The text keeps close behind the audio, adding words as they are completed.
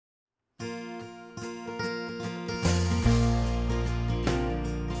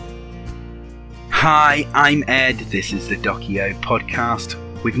Hi, I'm Ed. This is the Dokeo podcast.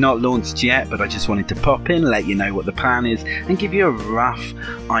 We've not launched yet, but I just wanted to pop in, let you know what the plan is, and give you a rough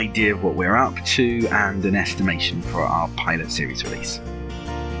idea of what we're up to and an estimation for our pilot series release.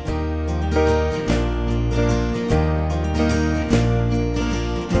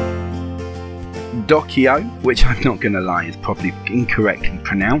 Dokeo, which I'm not going to lie is probably incorrectly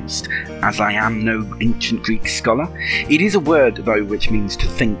pronounced, as I am no ancient Greek scholar. It is a word, though, which means to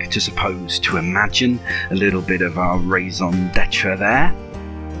think, to suppose, to imagine. A little bit of our raison d'etre there.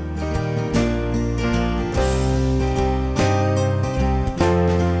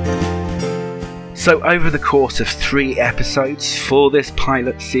 So over the course of 3 episodes for this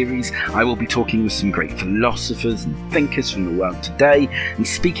pilot series, I will be talking with some great philosophers and thinkers from the world today and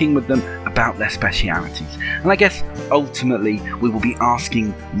speaking with them about their specialities. And I guess ultimately we will be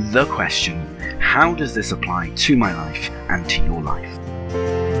asking the question, how does this apply to my life and to your life?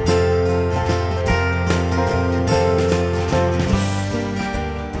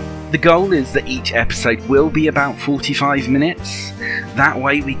 The goal is that each episode will be about 45 minutes. That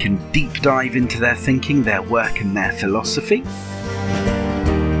way we can deep dive into their thinking, their work and their philosophy.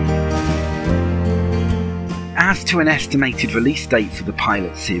 As to an estimated release date for the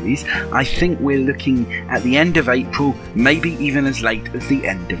pilot series, I think we're looking at the end of April, maybe even as late as the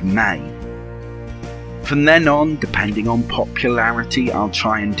end of May. From then on, depending on popularity, I'll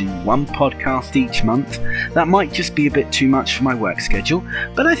try and do 1 podcast each month. That might just be a bit too much for my work schedule,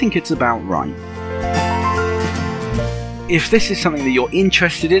 but I think it's about right. If this is something that you're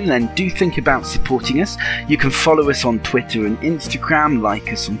interested in, then do think about supporting us. You can follow us on Twitter and Instagram,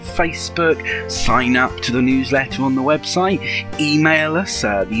 like us on Facebook, sign up to the newsletter on the website, email us.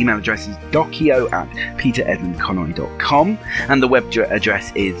 The email address is dokeo@peteredmondconnoy.com, and the web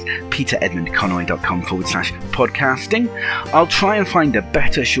address is peteredmondconnoy.com/podcasting. I'll try and find a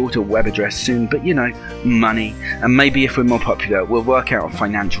better, shorter web address soon, but money, and maybe if we're more popular, we'll work out a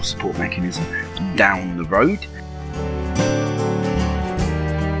financial support mechanism down the road.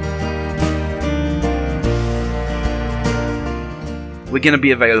 We're going to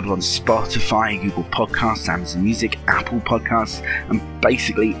be available on Spotify, Google Podcasts, Amazon Music, Apple Podcasts, and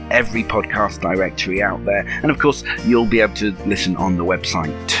basically every podcast directory out there. And of course, you'll be able to listen on the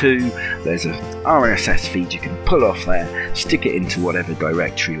website too. There's a RSS feed you can pull off there, stick it into whatever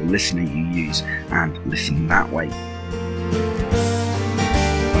directory or listener you use, and listen that way.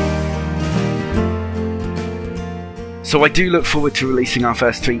 So I do look forward to releasing our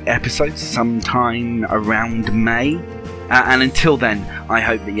first 3 episodes sometime around May. And until then, I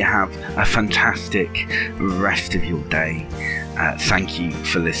hope that you have a fantastic rest of your day. Thank you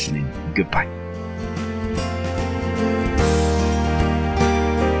for listening. Goodbye.